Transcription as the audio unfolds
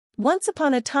Once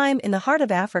upon a time in the heart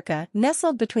of Africa,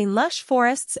 nestled between lush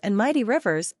forests and mighty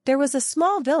rivers, there was a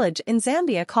small village in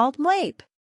Zambia called Mwape.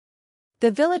 The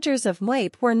villagers of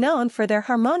Mwape were known for their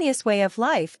harmonious way of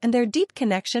life and their deep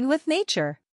connection with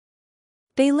nature.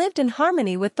 They lived in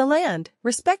harmony with the land,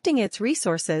 respecting its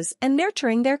resources and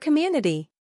nurturing their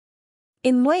community.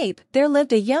 In Mwape, there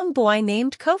lived a young boy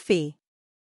named Kofi.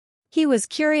 He was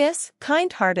curious,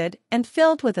 kind-hearted, and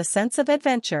filled with a sense of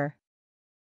adventure.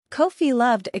 Kofi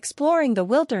loved exploring the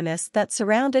wilderness that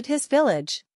surrounded his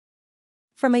village.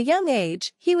 From a young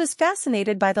age, he was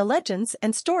fascinated by the legends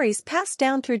and stories passed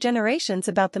down through generations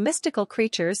about the mystical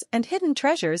creatures and hidden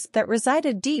treasures that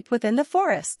resided deep within the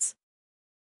forests.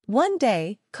 One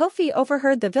day, Kofi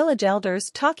overheard the village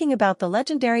elders talking about the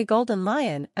legendary golden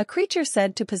lion, a creature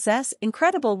said to possess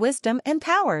incredible wisdom and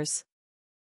powers.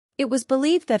 It was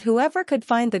believed that whoever could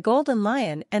find the golden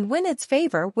lion and win its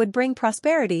favor would bring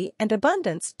prosperity and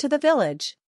abundance to the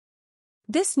village.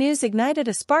 This news ignited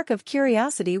a spark of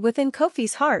curiosity within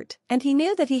Kofi's heart, and he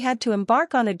knew that he had to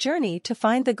embark on a journey to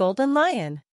find the golden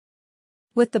lion.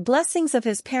 With the blessings of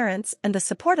his parents and the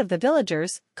support of the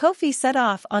villagers, Kofi set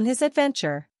off on his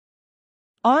adventure.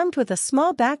 Armed with a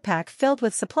small backpack filled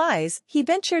with supplies, he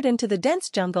ventured into the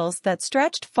dense jungles that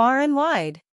stretched far and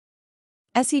wide.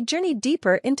 As he journeyed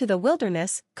deeper into the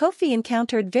wilderness, Kofi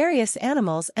encountered various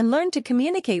animals and learned to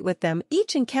communicate with them,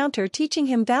 each encounter teaching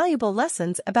him valuable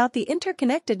lessons about the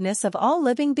interconnectedness of all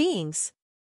living beings.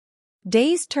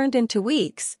 Days turned into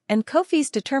weeks, and Kofi's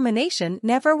determination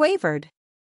never wavered.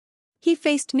 He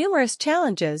faced numerous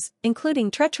challenges,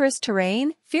 including treacherous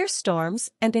terrain, fierce storms,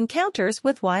 and encounters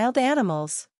with wild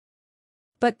animals.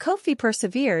 But Kofi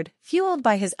persevered, fueled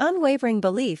by his unwavering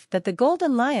belief that the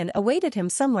golden lion awaited him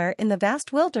somewhere in the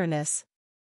vast wilderness.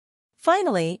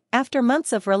 Finally, after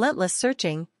months of relentless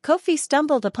searching, Kofi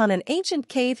stumbled upon an ancient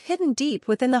cave hidden deep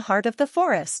within the heart of the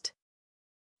forest.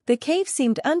 The cave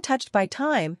seemed untouched by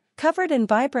time, covered in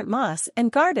vibrant moss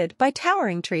and guarded by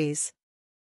towering trees.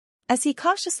 As he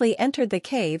cautiously entered the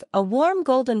cave, a warm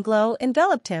golden glow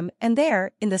enveloped him, and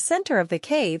there, in the center of the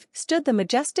cave, stood the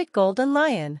majestic golden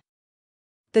lion.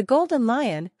 The golden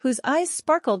lion, whose eyes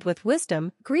sparkled with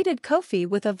wisdom, greeted Kofi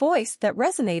with a voice that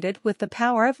resonated with the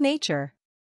power of nature.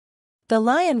 The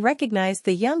lion recognized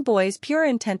the young boy's pure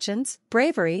intentions,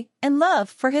 bravery, and love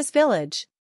for his village.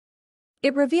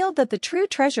 It revealed that the true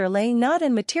treasure lay not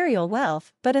in material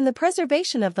wealth but in the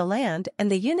preservation of the land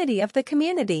and the unity of the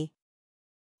community.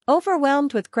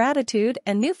 Overwhelmed with gratitude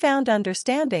and newfound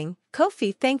understanding,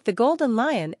 Kofi thanked the golden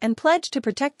lion and pledged to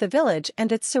protect the village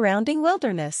and its surrounding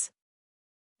wilderness.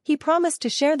 He promised to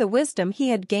share the wisdom he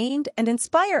had gained and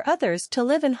inspire others to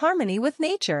live in harmony with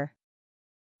nature.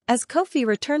 As Kofi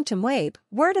returned to Mwape,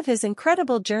 word of his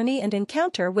incredible journey and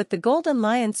encounter with the golden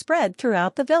lion spread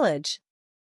throughout the village.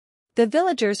 The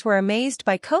villagers were amazed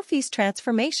by Kofi's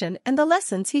transformation and the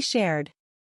lessons he shared.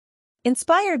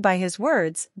 Inspired by his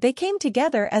words, they came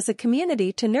together as a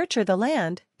community to nurture the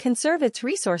land, conserve its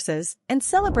resources, and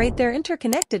celebrate their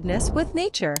interconnectedness with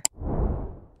nature.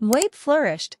 Mwape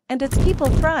flourished, and its people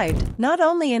thrived, not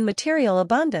only in material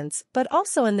abundance but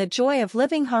also in the joy of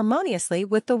living harmoniously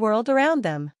with the world around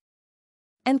them.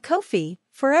 And Kofi,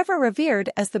 forever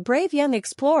revered as the brave young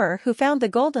explorer who found the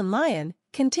golden lion,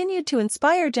 continued to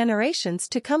inspire generations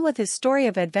to come with his story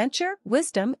of adventure,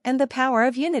 wisdom, and the power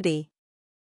of unity.